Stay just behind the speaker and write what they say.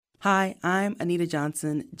Hi, I'm Anita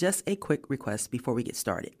Johnson. Just a quick request before we get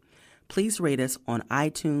started. Please rate us on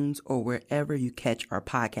iTunes or wherever you catch our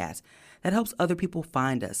podcast. That helps other people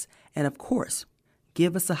find us. And of course,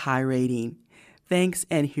 give us a high rating. Thanks,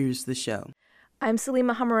 and here's the show. I'm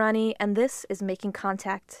Salima Hamarani, and this is Making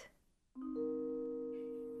Contact.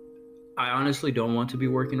 I honestly don't want to be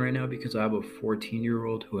working right now because I have a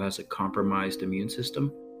 14-year-old who has a compromised immune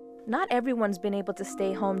system. Not everyone's been able to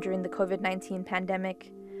stay home during the COVID-19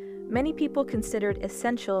 pandemic. Many people considered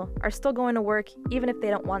essential are still going to work even if they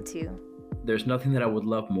don't want to. There's nothing that I would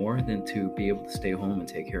love more than to be able to stay home and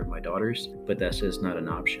take care of my daughters, but that's just not an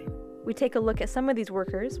option. We take a look at some of these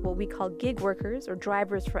workers, what we call gig workers or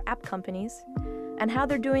drivers for app companies, and how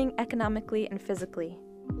they're doing economically and physically.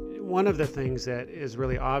 One of the things that is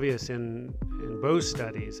really obvious in both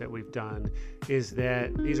studies that we've done is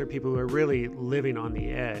that these are people who are really living on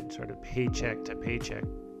the edge, sort of paycheck to paycheck.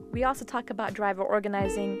 We also talk about driver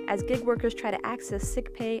organizing as gig workers try to access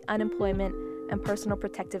sick pay, unemployment, and personal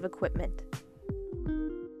protective equipment.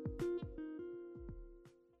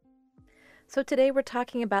 So today we're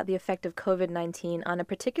talking about the effect of COVID-19 on a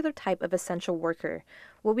particular type of essential worker,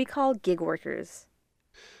 what we call gig workers.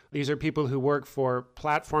 These are people who work for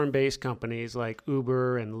platform-based companies like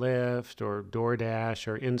Uber and Lyft or DoorDash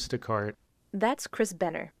or Instacart. That's Chris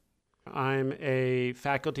Benner. I'm a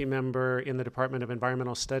faculty member in the Department of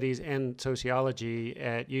Environmental Studies and Sociology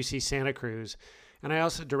at UC Santa Cruz, and I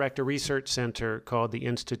also direct a research center called the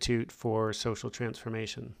Institute for Social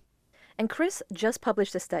Transformation. And Chris just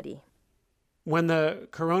published a study. When the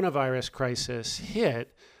coronavirus crisis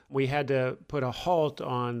hit, we had to put a halt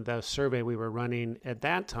on the survey we were running at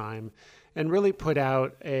that time and really put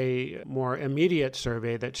out a more immediate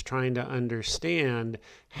survey that's trying to understand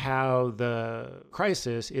how the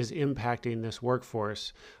crisis is impacting this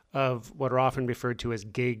workforce of what are often referred to as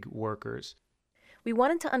gig workers. We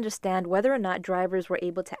wanted to understand whether or not drivers were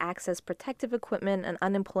able to access protective equipment and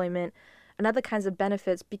unemployment and other kinds of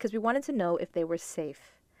benefits because we wanted to know if they were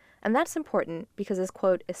safe. And that's important because as,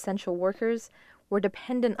 quote, essential workers, we're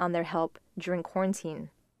dependent on their help during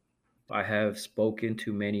quarantine. I have spoken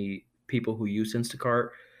to many people who use Instacart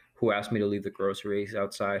who ask me to leave the groceries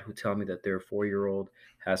outside, who tell me that their 4-year-old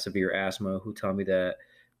has severe asthma, who tell me that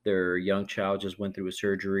their young child just went through a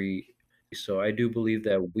surgery. So I do believe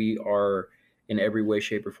that we are in every way,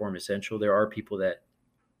 shape, or form essential. There are people that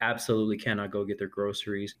absolutely cannot go get their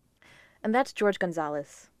groceries. And that's George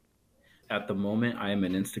Gonzalez. At the moment, I am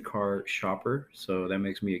an Instacart shopper, so that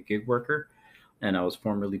makes me a gig worker. And I was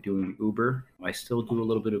formerly doing Uber. I still do a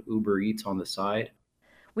little bit of Uber Eats on the side.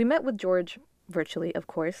 We met with George, virtually, of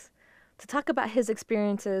course, to talk about his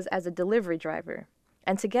experiences as a delivery driver.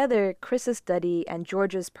 And together, Chris's study and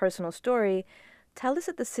George's personal story tell us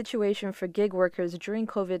that the situation for gig workers during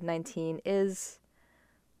COVID-19 is,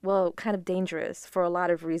 well, kind of dangerous for a lot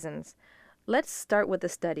of reasons. Let's start with the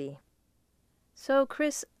study. So,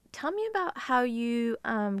 Chris, tell me about how you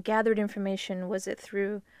gathered information. Was it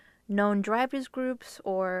through known drivers groups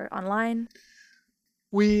or online?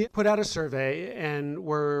 We put out a survey and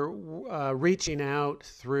we're reaching out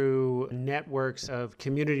through networks of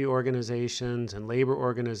community organizations and labor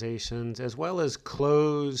organizations, as well as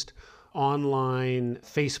closed online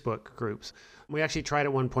Facebook groups. We actually tried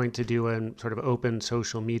at one point to do a sort of open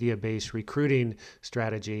social media-based recruiting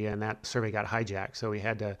strategy, and that survey got hijacked. So we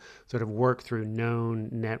had to sort of work through known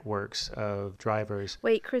networks of drivers.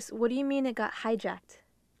 Wait, Chris, what do you mean it got hijacked?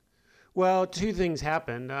 Well, two things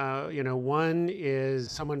happened. One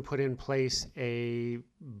is someone put in place a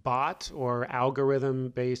bot or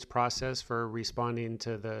algorithm-based process for responding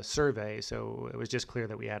to the survey. So it was just clear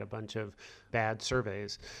that we had a bunch of bad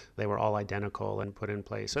surveys. They were all identical and put in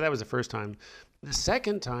place. So that was the first time. The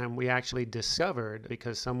second time we actually discovered,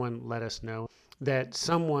 because someone let us know, that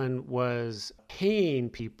someone was paying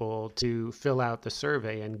people to fill out the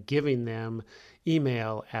survey and giving them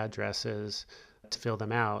email addresses to fill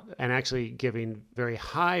them out, and actually giving very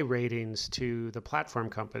high ratings to the platform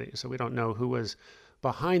company. So we don't know who was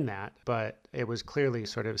behind that, but it was clearly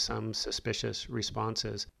sort of some suspicious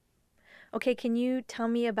responses. Okay, can you tell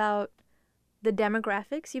me about the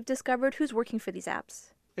demographics you've discovered? Who's working for these apps?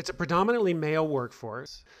 It's a predominantly male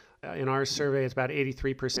workforce. In our survey, it's about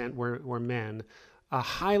 83% were men. A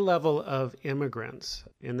high level of immigrants.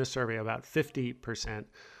 In the survey, about 50%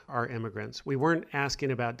 are immigrants. We weren't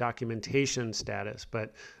asking about documentation status,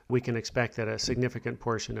 but we can expect that a significant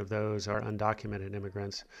portion of those are undocumented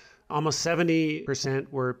immigrants. Almost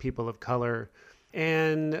 70% were people of color,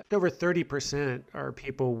 and over 30% are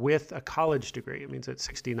people with a college degree. It means that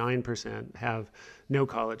 69% have no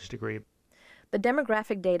college degree. The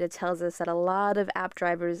demographic data tells us that a lot of app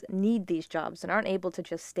drivers need these jobs and aren't able to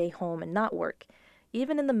just stay home and not work,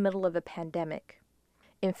 even in the middle of a pandemic.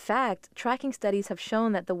 In fact, tracking studies have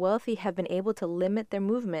shown that the wealthy have been able to limit their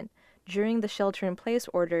movement during the shelter-in-place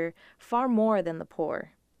order far more than the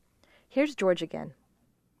poor. Here's George again.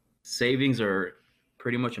 Savings are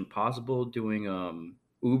pretty much impossible doing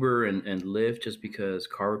Uber and Lyft, just because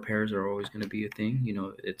car repairs are always going to be a thing.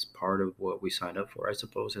 It's part of what we signed up for, I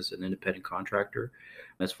suppose, as an independent contractor.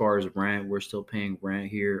 As far as rent, we're still paying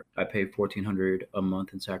rent here. I pay $1,400 a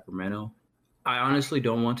month in Sacramento. I honestly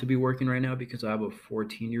don't want to be working right now because I have a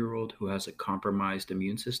 14-year-old who has a compromised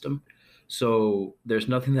immune system. So there's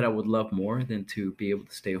nothing that I would love more than to be able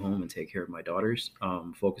to stay home and take care of my daughters,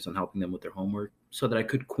 focus on helping them with their homework so that I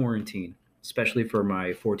could quarantine, especially for my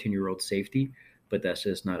 14-year-old safety. But that's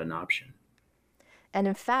just not an option. And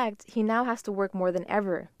in fact, he now has to work more than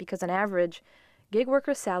ever because on average, gig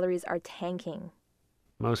worker salaries are tanking.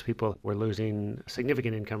 Most people were losing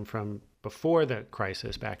significant income from before the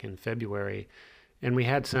crisis back in February. And we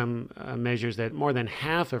had some measures that more than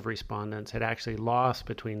half of respondents had actually lost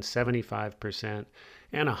between 75%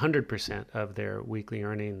 and 100% of their weekly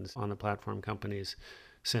earnings on the platform companies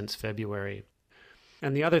since February.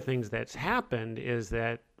 And the other things that's happened is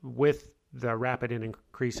that with the rapid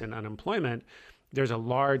increase in unemployment, there's a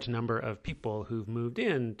large number of people who've moved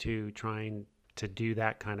in to trying to do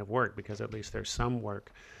that kind of work because at least there's some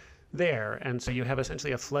work there. And so you have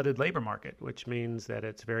essentially a flooded labor market, which means that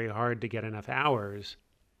it's very hard to get enough hours.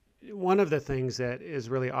 One of the things that is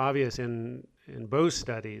really obvious in both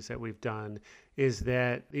studies that we've done is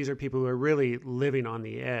that these are people who are really living on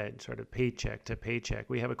the edge, sort of paycheck to paycheck.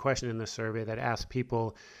 We have a question in the survey that asks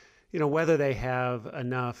people, whether they have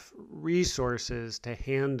enough resources to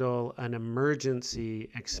handle an emergency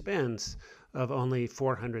expense of only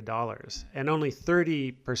 $400. And only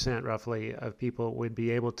 30% roughly of people would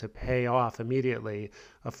be able to pay off immediately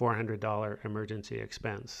a $400 emergency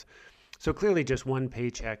expense. So clearly just one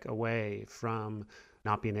paycheck away from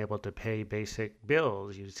not being able to pay basic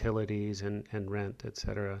bills, utilities and rent, et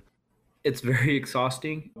cetera. It's very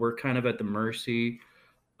exhausting. We're kind of at the mercy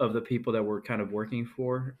of the people that we're kind of working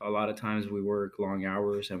for. A lot of times we work long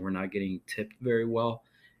hours and we're not getting tipped very well.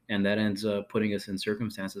 And that ends up putting us in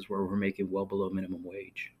circumstances where we're making well below minimum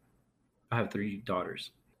wage. I have 3 daughters.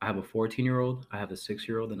 I have a 14-year-old, I have a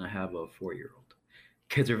 6-year-old, and I have a 4-year-old.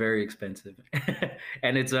 Kids are very expensive.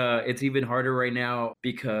 And it's even harder right now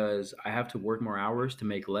because I have to work more hours to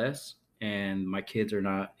make less. And my kids are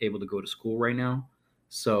not able to go to school right now.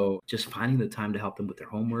 So just finding the time to help them with their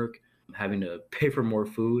homework, having to pay for more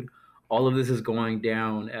food, all of this is going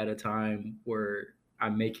down at a time where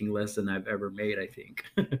I'm making less than I've ever made, I think.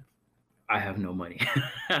 I have no money.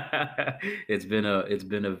 It's been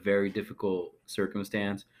a very difficult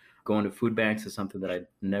circumstance. Going to food banks is something that I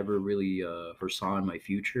never really foresaw in my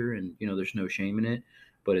future, and there's no shame in it,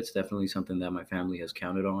 but it's definitely something that my family has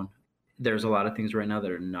counted on. There's a lot of things right now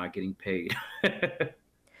that are not getting paid.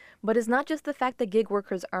 But it's not just the fact that gig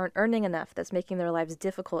workers aren't earning enough that's making their lives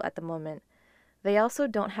difficult at the moment. They also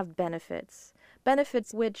don't have benefits.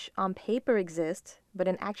 Benefits which on paper exist, but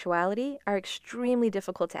in actuality are extremely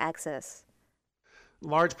difficult to access.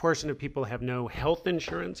 Large portion of people have no health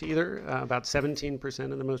insurance either, about 17%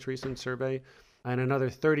 in the most recent survey, and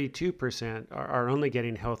another 32% are only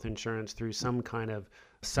getting health insurance through some kind of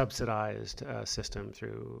subsidized system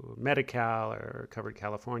through Medi-Cal or Covered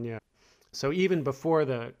California. So even before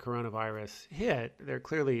the coronavirus hit, they're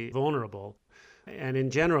clearly vulnerable. And in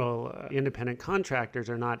general, independent contractors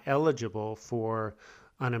are not eligible for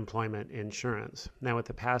unemployment insurance. Now, with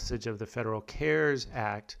the passage of the Federal CARES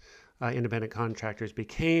Act, independent contractors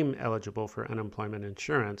became eligible for unemployment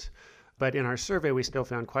insurance. But in our survey, we still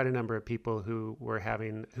found quite a number of people who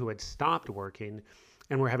had stopped working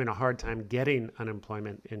and were having a hard time getting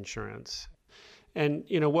unemployment insurance. And,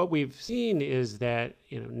 what we've seen is that,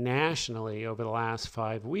 nationally over the last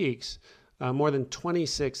 5 weeks, more than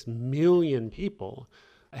 26 million people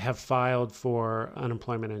have filed for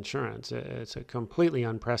unemployment insurance. It's a completely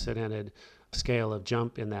unprecedented scale of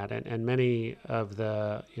jump in that. And many of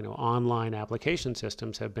the, online application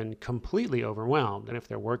systems have been completely overwhelmed. And if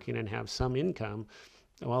they're working and have some income,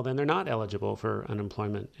 well, then they're not eligible for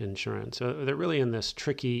unemployment insurance. So they're really in this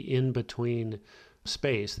tricky in-between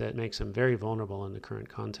space that makes them very vulnerable in the current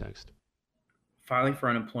context. Filing for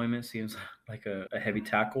unemployment seems like a heavy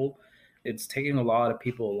tackle. It's taking a lot of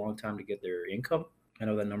people a long time to get their income. I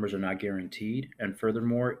know that numbers are not guaranteed. And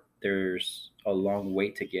furthermore, there's a long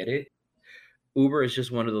wait to get it. Uber is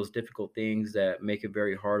just one of those difficult things that make it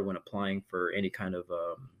very hard when applying for any kind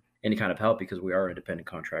of help because we are independent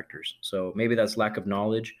contractors. So maybe that's lack of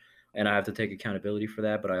knowledge and I have to take accountability for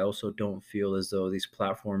that. But I also don't feel as though these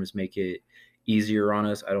platforms make it easier on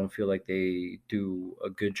us. I don't feel like they do a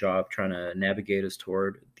good job trying to navigate us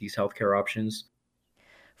toward these healthcare options.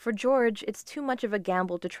 For George, it's too much of a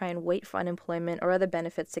gamble to try and wait for unemployment or other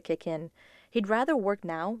benefits to kick in. He'd rather work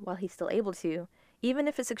now while he's still able to, even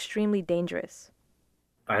if it's extremely dangerous.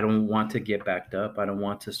 I don't want to get backed up. I don't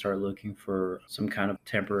want to start looking for some kind of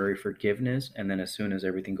temporary forgiveness. And then as soon as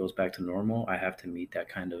everything goes back to normal, I have to meet that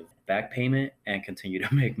kind of back payment and continue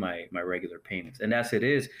to make my regular payments. And as it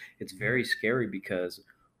is, it's very scary because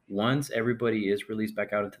once everybody is released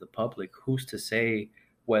back out into the public, who's to say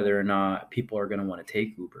whether or not people are going to want to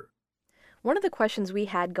take Uber? One of the questions we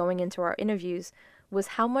had going into our interviews was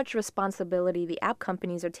how much responsibility the app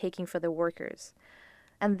companies are taking for their workers.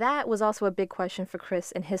 And that was also a big question for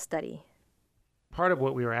Chris in his study. Part of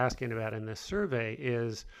what we were asking about in this survey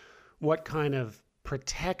is what kind of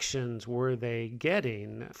protections were they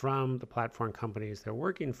getting from the platform companies they're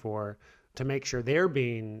working for to make sure they're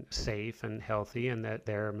being safe and healthy and that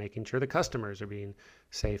they're making sure the customers are being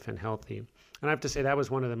safe and healthy. And I have to say that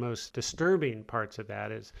was one of the most disturbing parts of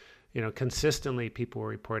that is, consistently people were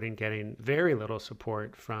reporting getting very little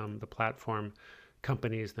support from the platform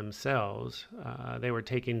companies themselves. They were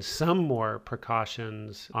taking some more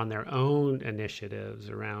precautions on their own initiatives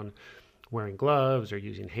around wearing gloves or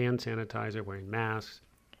using hand sanitizer, wearing masks.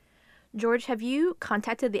 George, have you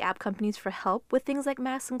contacted the app companies for help with things like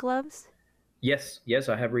masks and gloves? Yes,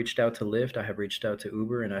 I have reached out to Lyft, I have reached out to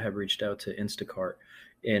Uber, and I have reached out to Instacart.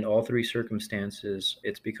 In all three circumstances,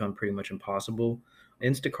 it's become pretty much impossible.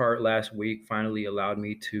 Instacart last week finally allowed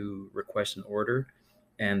me to request an order,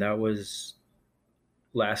 and that was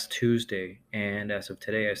last Tuesday. And as of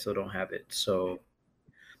today, I still don't have it. So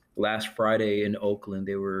last Friday in Oakland,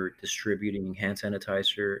 they were distributing hand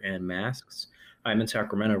sanitizer and masks. I'm in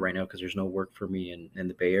Sacramento right now because there's no work for me in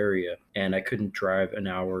the Bay Area. And I couldn't drive an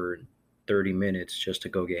hour and 30 minutes just to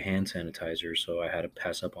go get hand sanitizer. So I had to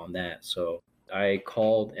pass up on that. So I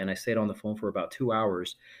called and I stayed on the phone for about 2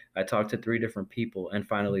 hours. I talked to 3 different people. And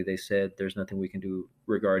finally, they said, there's nothing we can do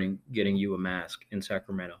regarding getting you a mask in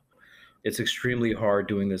Sacramento. It's extremely hard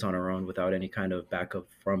doing this on our own without any kind of backup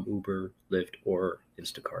from Uber, Lyft, or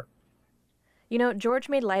Instacart. George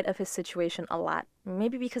made light of his situation a lot,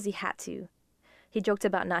 maybe because he had to. He joked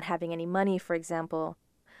about not having any money, for example.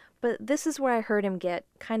 But this is where I heard him get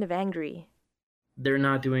kind of angry. They're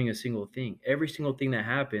not doing a single thing. Every single thing that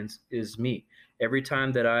happens is me. Every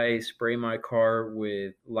time that I spray my car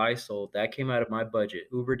with Lysol, that came out of my budget.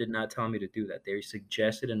 Uber did not tell me to do that. They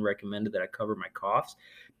suggested and recommended that I cover my coughs.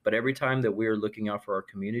 But every time that we're looking out for our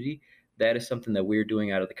community, that is something that we're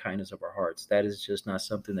doing out of the kindness of our hearts. That is just not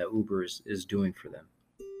something that Uber is doing for them.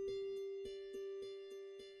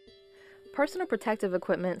 Personal protective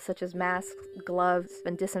equipment such as masks, gloves,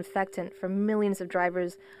 and disinfectant for millions of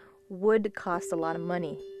drivers would cost a lot of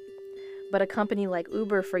money. But a company like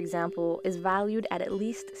Uber, for example, is valued at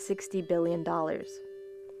least $60 billion.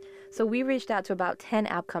 So we reached out to about 10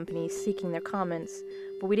 app companies seeking their comments,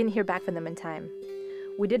 but we didn't hear back from them in time.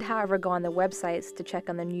 We did, however, go on their websites to check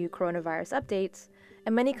on the new coronavirus updates,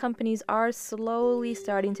 and many companies are slowly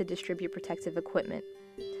starting to distribute protective equipment.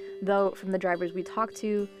 Though, from the drivers we talked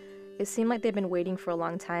to, it seemed like they've been waiting for a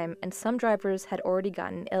long time, and some drivers had already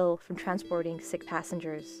gotten ill from transporting sick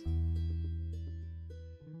passengers.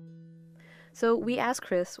 So we asked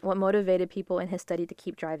Chris what motivated people in his study to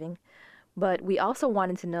keep driving, but we also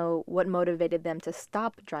wanted to know what motivated them to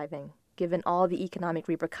stop driving, given all the economic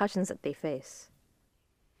repercussions that they face.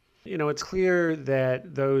 It's clear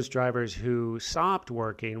that those drivers who stopped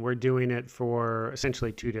working were doing it for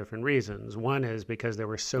essentially 2 different reasons. One is because there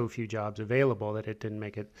were so few jobs available that it didn't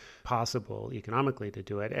make it possible economically to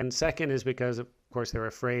do it. And second is because, of course, they're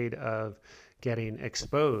afraid of getting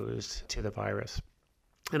exposed to the virus.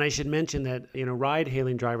 And I should mention that,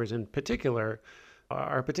 ride-hailing drivers in particular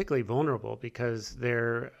are particularly vulnerable because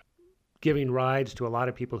they're giving rides to a lot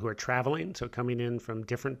of people who are traveling, so coming in from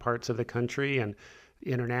different parts of the country and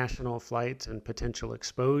international flights and potential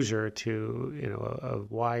exposure to, a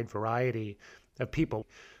wide variety of people.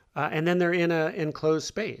 And then they're in an enclosed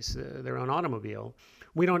space, their own automobile.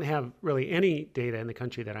 We don't have really any data in the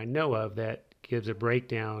country that I know of that gives a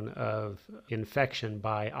breakdown of infection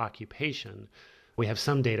by occupation. We have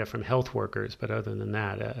some data from health workers, but other than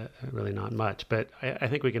that, really not much. But I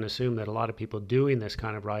think we can assume that a lot of people doing this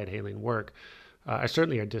kind of ride-hailing work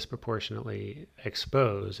certainly are disproportionately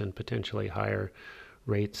exposed and potentially higher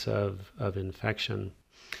rates of infection.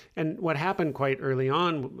 And what happened quite early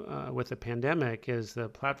on with the pandemic is the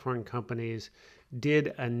platform companies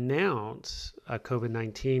did announce a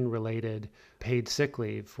COVID-19 related paid sick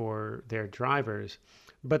leave for their drivers.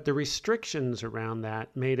 But the restrictions around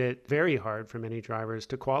that made it very hard for many drivers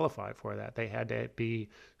to qualify for that. They had to be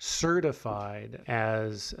certified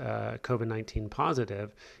as COVID-19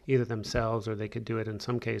 positive, either themselves or they could do it in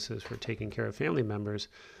some cases for taking care of family members.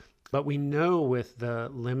 But we know with the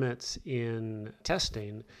limits in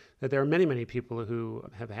testing that there are many, many people who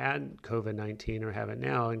have had COVID-19 or have it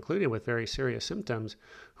now, including with very serious symptoms,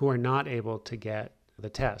 who are not able to get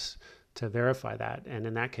the tests to verify that. And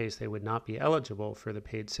in that case, they would not be eligible for the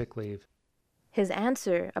paid sick leave. His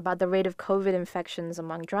answer about the rate of COVID infections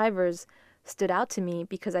among drivers stood out to me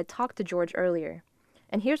because I talked to George earlier.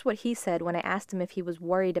 And here's what he said when I asked him if he was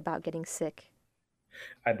worried about getting sick.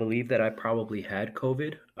 I believe that I probably had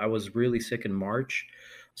COVID. I was really sick in March.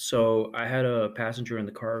 So I had a passenger in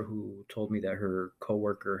the car who told me that her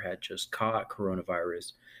coworker had just caught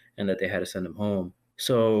coronavirus and that they had to send him home.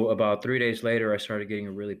 So about 3 days later, I started getting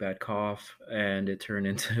a really bad cough and it turned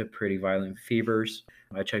into pretty violent fevers.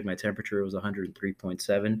 I checked my temperature, it was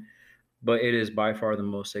 103.7, but it is by far the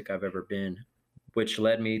most sick I've ever been, which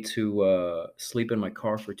led me to sleep in my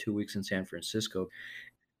car for 2 weeks in San Francisco.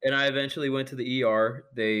 And I eventually went to the ER.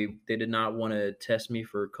 They did not want to test me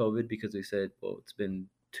for COVID because they said, well, it's been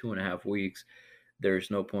 2.5 weeks. There's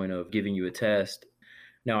no point of giving you a test.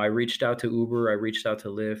 Now, I reached out to Uber, I reached out to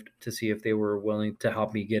Lyft to see if they were willing to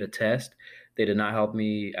help me get a test. They did not help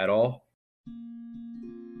me at all.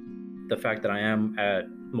 The fact that I am at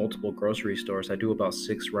multiple grocery stores, I do about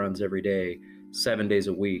 6 runs every day, 7 days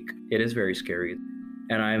a week. It is very scary.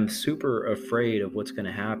 And I'm super afraid of what's going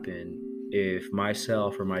to happen if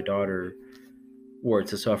myself or my daughter were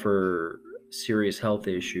to suffer serious health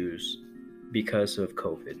issues because of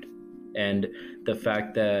COVID. And the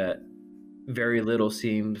fact that very little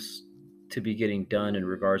seems to be getting done in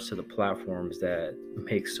regards to the platforms that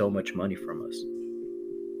make so much money from us.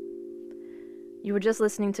 You were just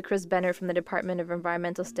listening to Chris Benner from the Department of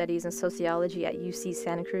Environmental Studies and Sociology at UC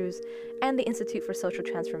Santa Cruz and the Institute for Social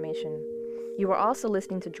Transformation. You were also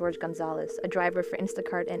listening to George Gonzalez, a driver for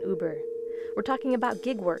Instacart and Uber. We're talking about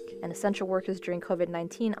gig work and essential workers during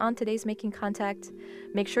COVID-19 on today's Making Contact.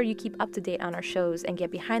 Make sure you keep up to date on our shows and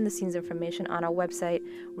get behind-the-scenes information on our website,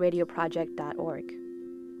 radioproject.org.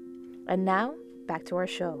 And now, back to our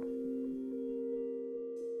show.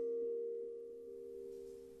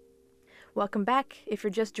 Welcome back. If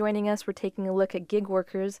you're just joining us, we're taking a look at gig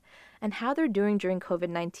workers and how they're doing during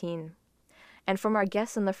COVID-19. And from our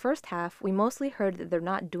guests in the first half, we mostly heard that they're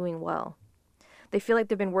not doing well. They feel like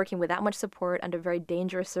they've been working without much support under very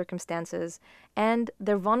dangerous circumstances, and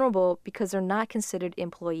they're vulnerable because they're not considered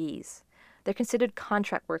employees. They're considered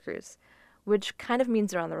contract workers, which kind of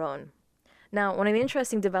means they're on their own. Now, one of the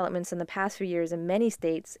interesting developments in the past few years in many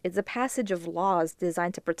states is the passage of laws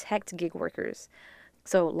designed to protect gig workers.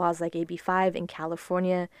 So laws like AB 5 in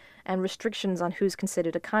California and restrictions on who's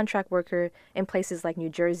considered a contract worker in places like New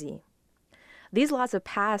Jersey. These laws have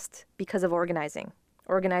passed because of organizing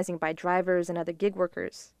by drivers and other gig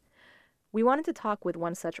workers. We wanted to talk with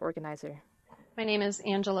one such organizer. My name is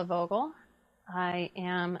Angela Vogel. I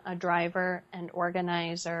am a driver and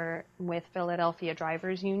organizer with Philadelphia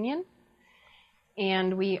Drivers Union.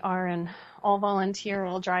 And we are an all-volunteer,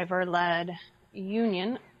 all-driver-led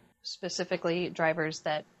union, specifically drivers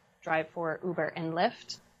that drive for Uber and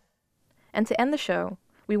Lyft. And to end the show,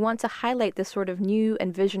 we want to highlight this sort of new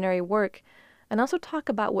and visionary work and also talk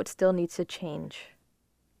about what still needs to change.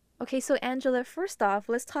 Okay, so Angela, first off,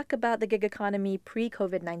 let's talk about the gig economy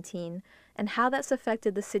pre-COVID-19 and how that's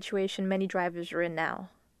affected the situation many drivers are in now.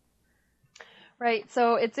 Right,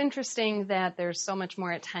 so it's interesting that there's so much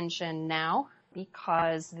more attention now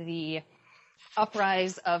because the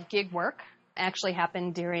uprise of gig work actually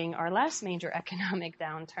happened during our last major economic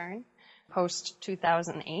downturn,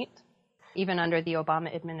 post-2008. Even under the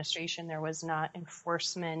Obama administration, there was not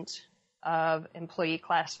enforcement of employee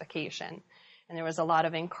classification. And there was a lot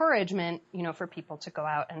of encouragement, for people to go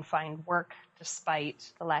out and find work despite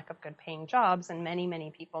the lack of good paying jobs. And many, many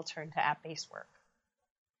people turned to app-based work.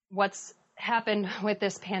 What's happened with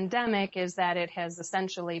this pandemic is that it has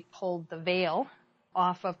essentially pulled the veil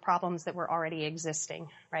off of problems that were already existing,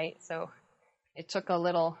 right? So it took a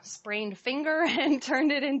little sprained finger and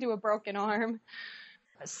turned it into a broken arm.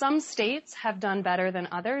 Some states have done better than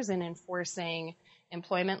others in enforcing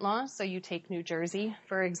employment laws. So you take New Jersey,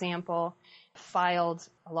 for example, filed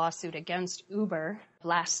a lawsuit against Uber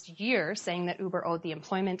last year saying that Uber owed the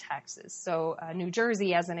employment taxes. So New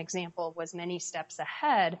Jersey, as an example, was many steps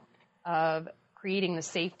ahead of creating the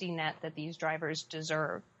safety net that these drivers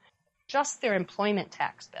deserve. Just their employment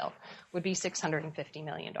tax bill would be $650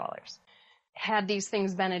 million. Had these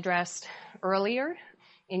things been addressed earlier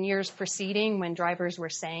in years preceding, when drivers were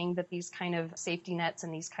saying that these kind of safety nets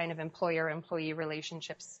and these kind of employer-employee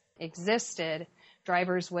relationships existed,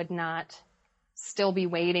 drivers would not still be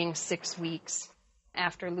waiting 6 weeks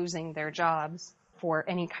after losing their jobs for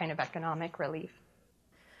any kind of economic relief.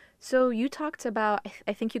 So you talked about,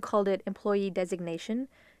 I think you called it employee designation.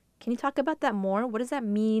 Can you talk about that more? What does that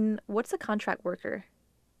mean? What's a contract worker?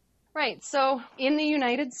 Right. So in the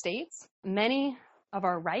United States, many of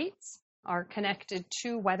our rights are connected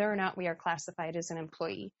to whether or not we are classified as an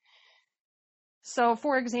employee. So,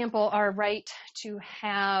 for example, our right to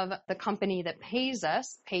have the company that pays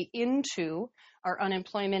us pay into our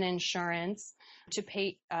unemployment insurance, to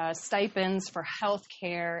pay stipends for health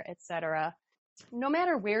care, etc. No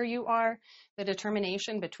matter where you are, the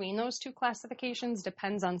determination between those two classifications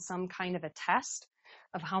depends on some kind of a test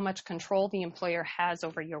of how much control the employer has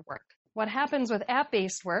over your work. What happens with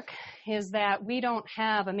app-based work is that we don't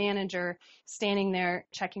have a manager standing there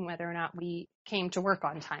checking whether or not we came to work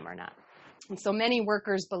on time or not. And so many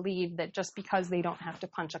workers believe that just because they don't have to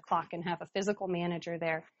punch a clock and have a physical manager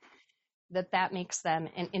there, that makes them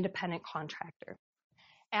an independent contractor.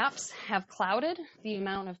 Apps have clouded the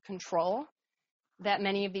amount of control that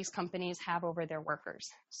many of these companies have over their workers.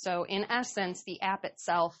 So in essence, the app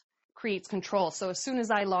itself creates control. So as soon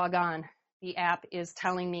as I log on, the app is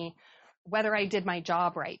telling me whether I did my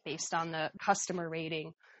job right based on the customer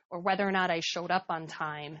rating, or whether or not I showed up on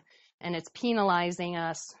time, and it's penalizing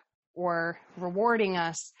us or rewarding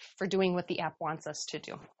us for doing what the app wants us to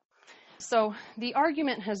do. So the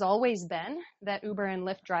argument has always been that Uber and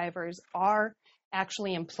Lyft drivers are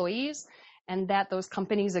actually employees, and that those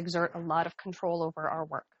companies exert a lot of control over our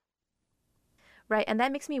work. Right, and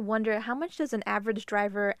that makes me wonder, how much does an average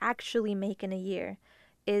driver actually make in a year?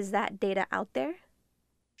 Is that data out there?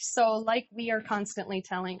 So like we are constantly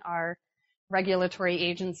telling our regulatory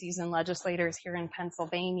agencies and legislators here in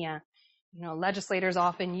Pennsylvania, legislators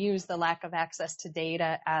often use the lack of access to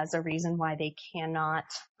data as a reason why they cannot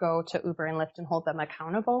go to Uber and Lyft and hold them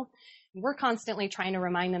accountable. We're constantly trying to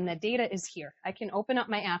remind them that data is here. I can open up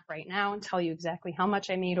my app right now and tell you exactly how much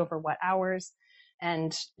I made over what hours,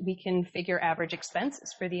 and we can figure average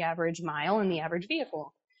expenses for the average mile and the average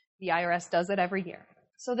vehicle. The IRS does it every year.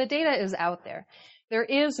 So the data is out there. There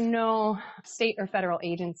is no state or federal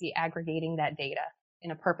agency aggregating that data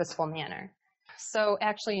in a purposeful manner. So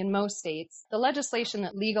actually in most states, the legislation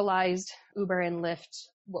that legalized Uber and Lyft,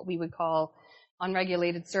 what we would call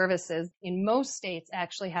unregulated services, in most states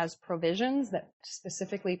actually has provisions that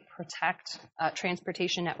specifically protect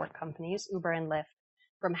transportation network companies, Uber and Lyft,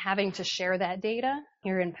 from having to share that data.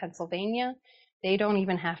 Here in Pennsylvania, they don't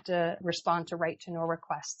even have to respond to right to know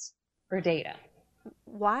requests for data.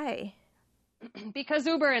 Why? Because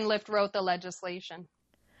Uber and Lyft wrote the legislation.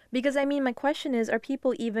 Because, my question is, are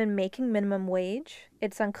people even making minimum wage?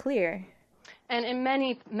 It's unclear. And in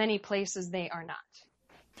many, many places, they are not.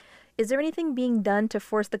 Is there anything being done to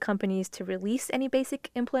force the companies to release any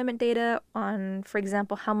basic employment data on, for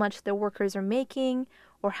example, how much their workers are making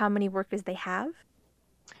or how many workers they have?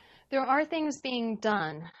 There are things being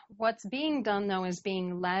done. What's being done, though, is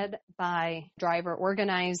being led by driver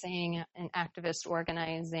organizing and activist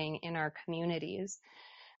organizing in our communities.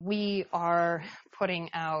 We are putting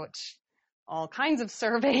out all kinds of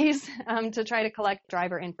surveys to try to collect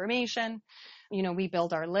driver information. We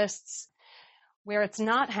build our lists. Where it's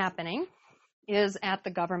not happening is at the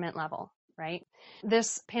government level, right?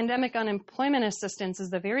 This pandemic unemployment assistance is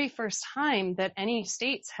the very first time that any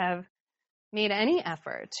states have made any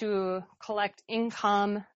effort to collect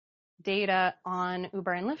income data on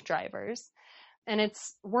Uber and Lyft drivers. And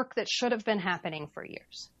it's work that should have been happening for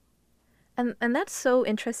years. And that's so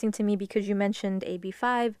interesting to me because you mentioned AB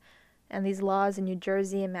 5 and these laws in New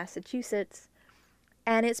Jersey and Massachusetts.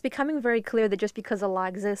 And it's becoming very clear that just because a law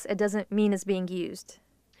exists, it doesn't mean it's being used.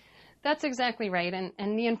 That's exactly right.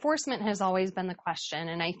 And the enforcement has always been the question.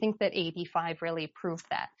 And I think that AB 5 really proved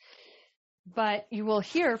that. But you will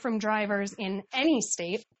hear from drivers in any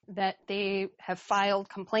state that they have filed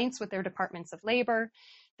complaints with their departments of labor,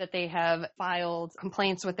 that they have filed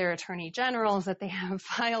complaints with their attorney generals, that they have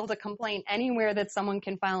filed a complaint anywhere that someone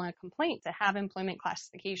can file a complaint to have employment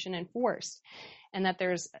classification enforced, and that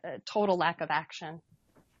there's a total lack of action.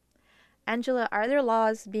 Angela, are there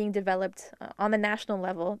laws being developed on the national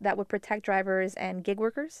level that would protect drivers and gig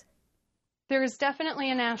workers? There is definitely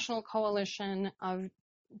a national coalition of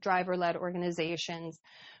driver-led organizations.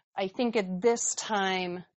 I think at this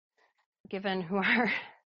time, given who our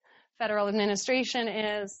federal administration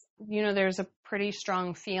is, there's a pretty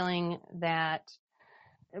strong feeling that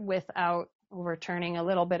without overturning a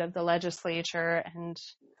little bit of the legislature and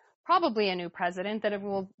probably a new president, that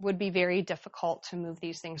would be very difficult to move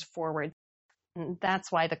these things forward. And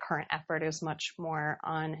that's why the current effort is much more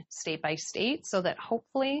on state by state, so that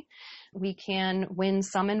hopefully we can win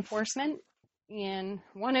some enforcement in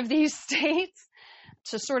one of these states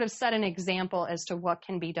to sort of set an example as to what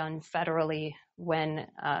can be done federally when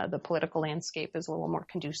the political landscape is a little more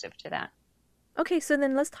conducive to that. Okay, so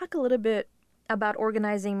then let's talk a little bit about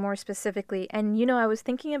organizing more specifically. And, I was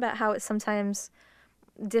thinking about how it's sometimes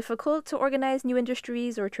difficult to organize new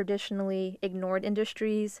industries or traditionally ignored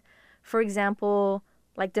industries. For example,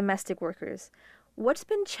 like domestic workers. What's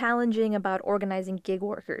been challenging about organizing gig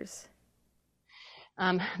workers?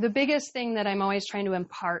 The biggest thing that I'm always trying to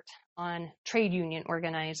impart on trade union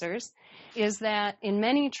organizers is that in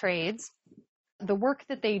many trades, the work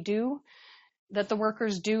that they do, that the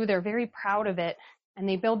workers do, they're very proud of it and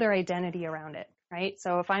they build their identity around it, right?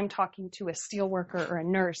 So if I'm talking to a steel worker or a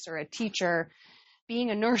nurse or a teacher, being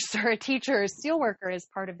a nurse or a teacher or a steel worker is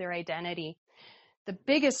part of their identity. The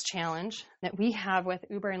biggest challenge that we have with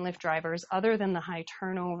Uber and Lyft drivers, other than the high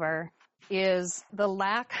turnover, is the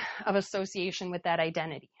lack of association with that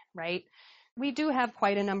identity, right? We do have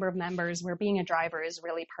quite a number of members where being a driver is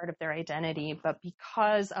really part of their identity, but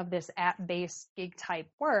because of this app-based gig type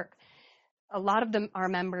work, a lot of our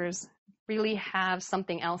members really have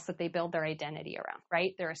something else that they build their identity around,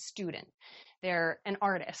 right? They're a student, they're an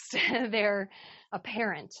artist, they're a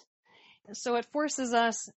parent. So it forces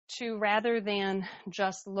us to, rather than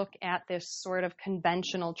just look at this sort of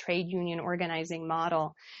conventional trade union organizing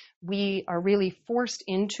model, we are really forced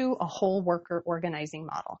into a whole worker organizing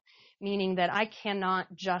model, meaning that I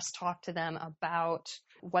cannot just talk to them about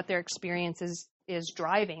what their experience is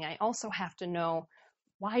driving. I also have to know,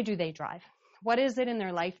 why do they drive? What is it in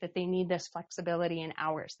their life that they need this flexibility in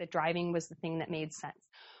hours, that driving was the thing that made sense?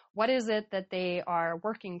 What is it that they are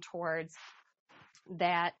working towards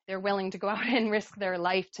that they're willing to go out and risk their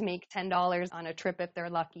life to make $10 on a trip if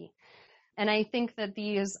they're lucky? And I think that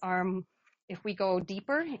these are, if we go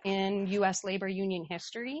deeper in U.S. labor union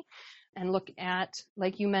history and look at,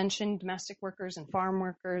 like you mentioned, domestic workers and farm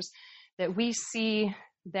workers, that we see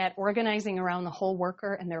that organizing around the whole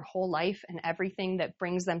worker and their whole life and everything that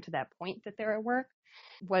brings them to that point that they're at work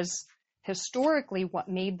was historically what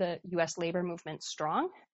made the U.S. labor movement strong,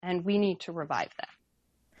 and we need to revive that.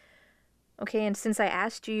 Okay, and since I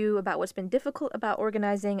asked you about what's been difficult about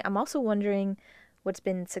organizing, I'm also wondering what's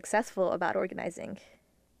been successful about organizing.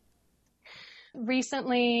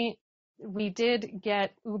 Recently, we did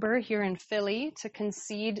get Uber here in Philly to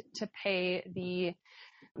concede to pay the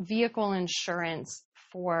vehicle insurance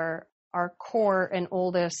for our core and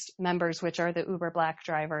oldest members, which are the Uber Black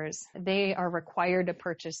drivers. They are required to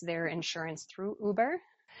purchase their insurance through Uber,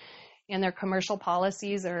 and their commercial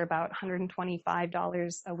policies are about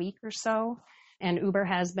 $125 a week or so. And Uber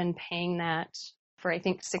has been paying that for, I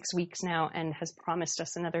think, 6 weeks now and has promised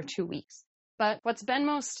us another 2 weeks. But what's been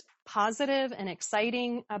most positive and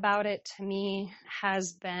exciting about it to me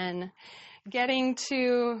has been getting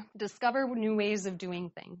to discover new ways of doing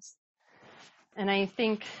things. And I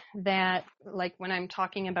think that, like when I'm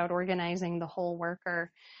talking about organizing the whole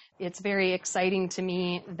worker, it's very exciting to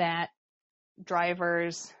me that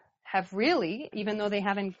drivers have really, even though they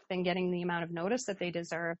haven't been getting the amount of notice that they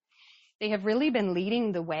deserve, they have really been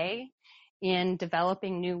leading the way in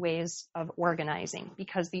developing new ways of organizing,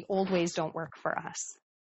 because the old ways don't work for us.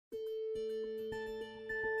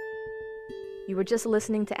 You were just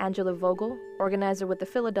listening to Angela Vogel, organizer with the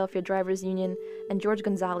Philadelphia Drivers Union, and George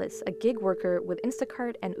Gonzalez, a gig worker with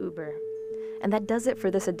Instacart and Uber. And that does it for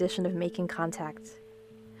this edition of Making Contact.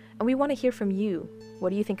 And we want to hear from you.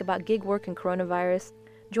 What do you think about gig work and coronavirus?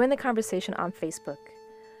 Join the conversation on Facebook.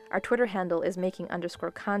 Our Twitter handle is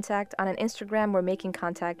making_contact. On an Instagram, we're Making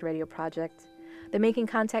Contact Radio Project. The Making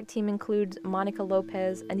Contact team includes Monica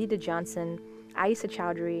Lopez, Anita Johnson, Aisa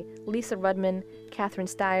Chowdhury, Lisa Rudman, Catherine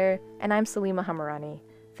Steyer, and I'm Salima Hamarani.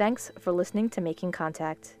 Thanks for listening to Making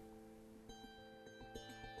Contact.